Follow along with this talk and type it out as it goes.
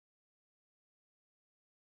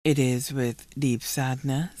It is with deep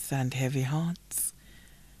sadness and heavy hearts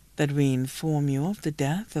that we inform you of the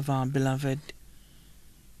death of our beloved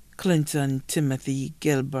Clinton Timothy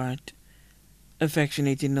Gilbert,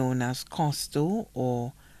 affectionately known as Costo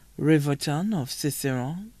or Riverton of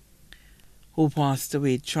Cicero, who passed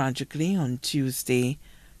away tragically on Tuesday,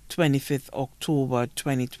 25th October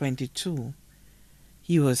 2022.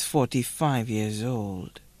 He was 45 years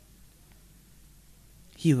old.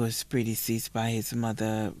 He was predeceased by his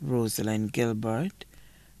mother, Rosalind Gilbert,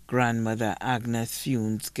 grandmother Agnes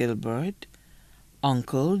Funes Gilbert,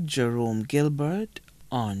 uncle Jerome Gilbert,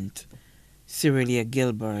 aunt Cyrilia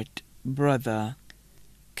Gilbert, brother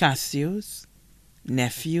Cassius,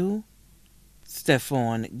 nephew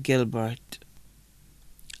Stephen Gilbert,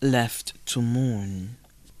 left to mourn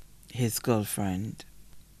his girlfriend,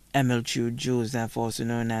 Emilchu Joseph, also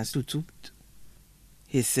known as Tutut,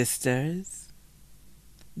 his sisters,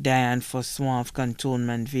 Diane Fossois of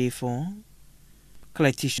Cantonment V4,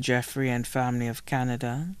 Cletisha Jeffrey and family of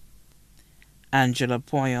Canada, Angela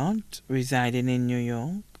Poyot, residing in New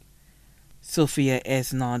York, Sophia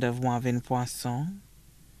Esnard of Wavin Poisson,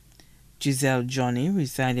 Giselle Johnny,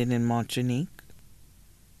 residing in Martinique,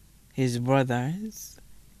 his brothers,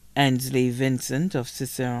 Ainsley Vincent of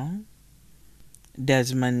Cicero,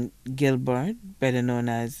 Desmond Gilbert, better known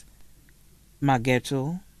as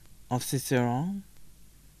Maghetto of Cicero,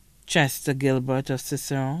 Chester Gilbert of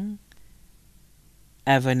Cicero,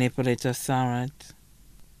 Evan Hippolyte of Sarat,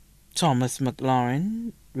 Thomas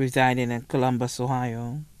McLaurin, residing in Columbus,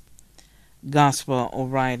 Ohio, Gaspar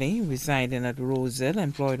O'Reilly, residing at Roseville,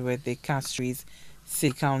 employed with the Castries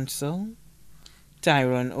City Council,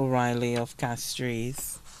 Tyrone O'Reilly of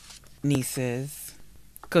Castries, nieces,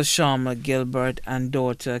 Kashama Gilbert and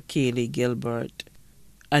daughter Kaylee Gilbert,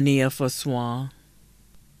 Ania Fossois,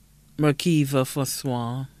 Merkiva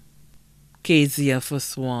Fossois, Kezia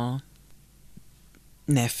Fossois,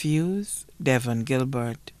 nephews, Devon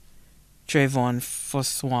Gilbert, Trevon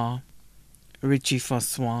Fossois, Richie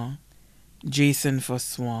Fossois, Jason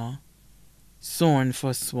Fossois, Sorn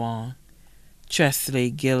Fossois, Chesley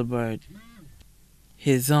Gilbert,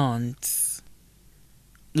 his aunts,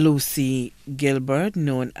 Lucy Gilbert,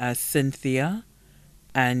 known as Cynthia,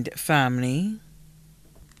 and family,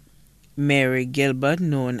 Mary Gilbert,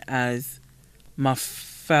 known as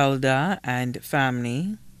Mafalda and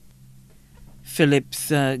family,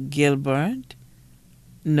 Phillips Gilbert,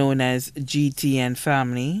 known as GT and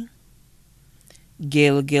family,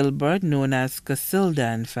 Gail Gilbert, known as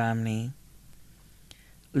Casilda and family,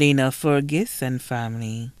 Lena Fergus and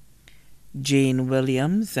family, Jane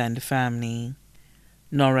Williams and family,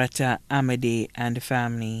 Noretta Amade and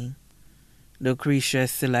family, Lucretia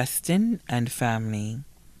Celestin and family,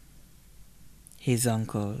 his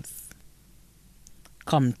uncles,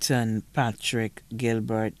 Compton Patrick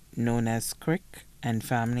Gilbert, known as Crick and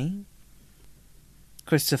family,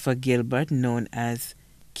 Christopher Gilbert, known as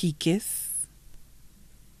Kikis,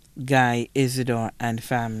 Guy Isidore and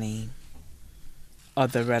family,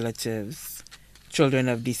 other relatives, children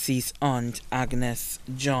of deceased aunt Agnes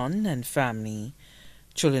John and family,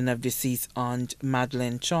 children of deceased aunt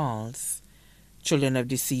Madeline Charles, children of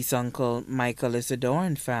deceased uncle Michael Isidore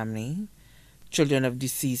and family, children of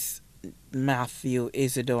deceased Matthew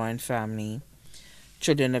Isidore and family,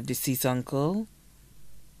 children of deceased uncle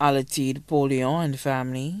Alatide Polion and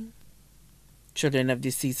family, children of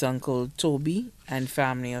deceased uncle Toby and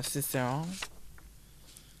family of Cicero,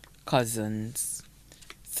 cousins,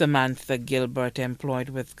 Samantha Gilbert, employed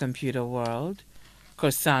with Computer World,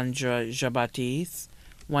 Cassandra Jabatis,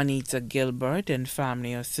 Juanita Gilbert and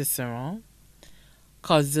family of Cicero,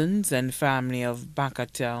 cousins and family of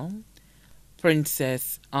Bacatel,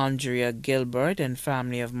 Princess Andrea Gilbert and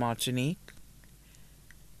family of Martinique,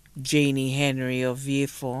 Janie Henry of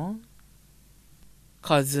Vieux,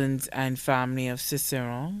 cousins and family of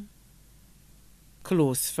Cicero,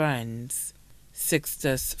 close friends,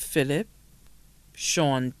 Sixtus Philip,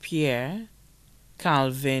 Sean Pierre,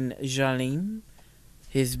 Calvin Jalim,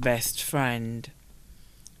 his best friend,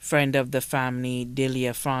 friend of the family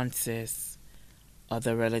Delia Francis,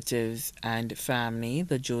 other relatives and family,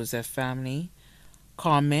 the Joseph family,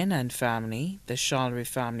 Carmen and family, the Charlery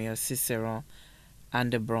family of Cicero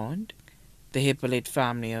and abroad, the Hippolyte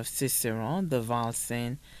family of Cicero, the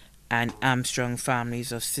Valsin and Armstrong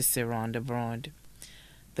families of Cicero and abroad,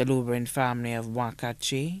 the Lubrin family of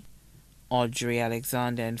Wakachi, Audrey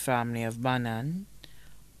Alexander and family of Banan,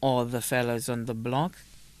 all the fellows on the block,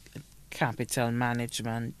 Capital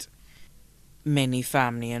Management, many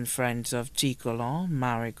family and friends of Ticolon,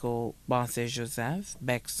 Marico, Barce Joseph,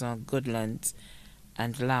 Bexon, Goodlands,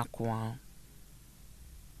 and Lacroix.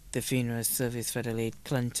 The funeral service for the late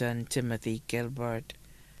Clinton Timothy Gilbert,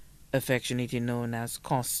 affectionately known as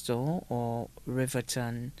Costo or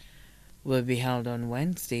Riverton, will be held on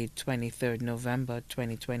Wednesday, 23rd November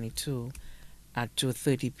 2022 at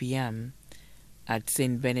 2:30 p.m. at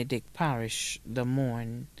St. Benedict Parish, The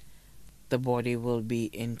Morn. The body will be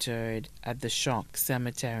interred at the Shock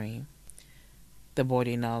Cemetery. The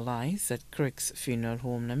body now lies at Crick's Funeral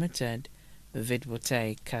Home Limited,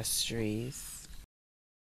 Vidwotai, Castries.